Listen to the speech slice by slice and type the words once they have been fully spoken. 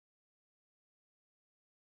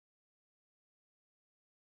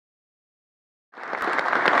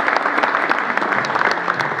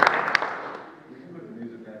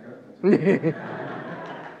Just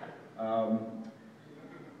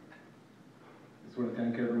want to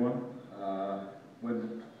thank everyone.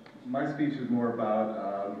 My speech is more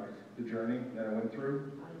about the journey that I went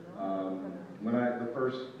through. The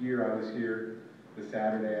first year I was here, the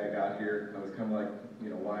Saturday I got here, I was kind of like,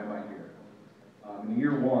 why am I here? In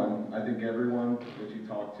year one, I think everyone that you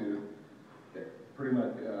talk to, pretty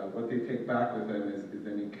much what they take back with them is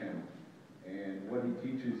they need Ken. And what he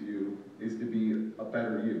teaches you is to be a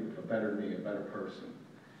better you, a better me, a better person.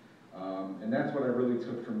 And that's what I really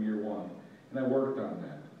took from year one. And I worked on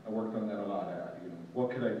that. I worked on that a lot. What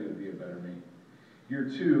could I do to be a better me? Year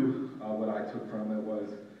two, what I took from it was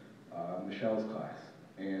Michelle's class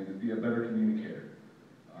and to be a better communicator.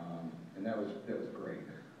 And that was great.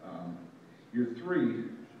 Year three,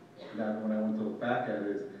 now when I went to look back at it,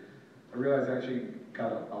 is I realized I actually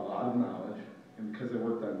got a lot of knowledge, and because it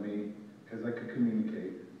worked on me, because I could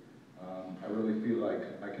communicate, I really feel like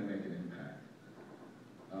I can make an impact.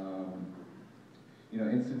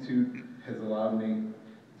 Institute has allowed me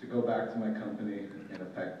to go back to my company and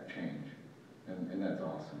affect change, and that's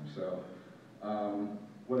awesome. So,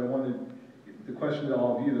 the question to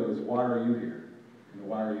all of you though is, why are you here?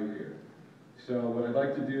 Why are you here? So what I'd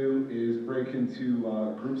like to do is break into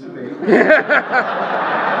groups of 8.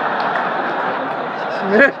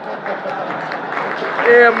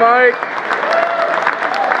 Yeah, Mike.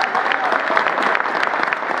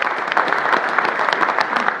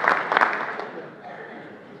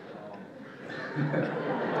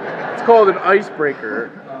 It's called an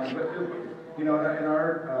icebreaker. And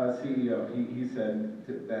our CEO, he said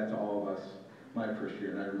that to all of us my first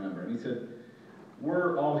year, and I remember. And he said,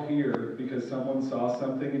 we're all here because someone saw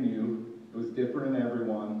something in you. It was different in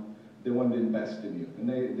everyone. They wanted to invest in you, and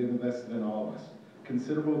they've invested in all of us.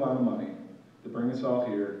 Considerable amount of money to bring us all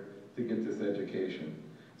here to get this education.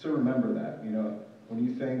 So remember that, when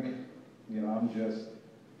you think, I'm just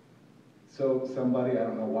somebody, I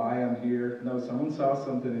don't know why I'm here. No, someone saw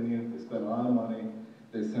something in you, they spent a lot of money,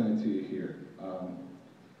 they sent it to you here.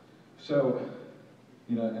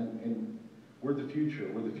 And we're the future.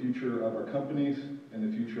 We're the future of our companies and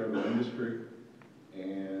the future of our industry.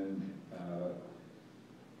 And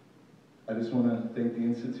I just want to thank the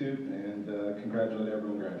Institute and congratulate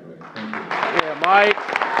everyone graduating. Thank you. Yeah,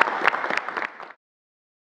 Mike.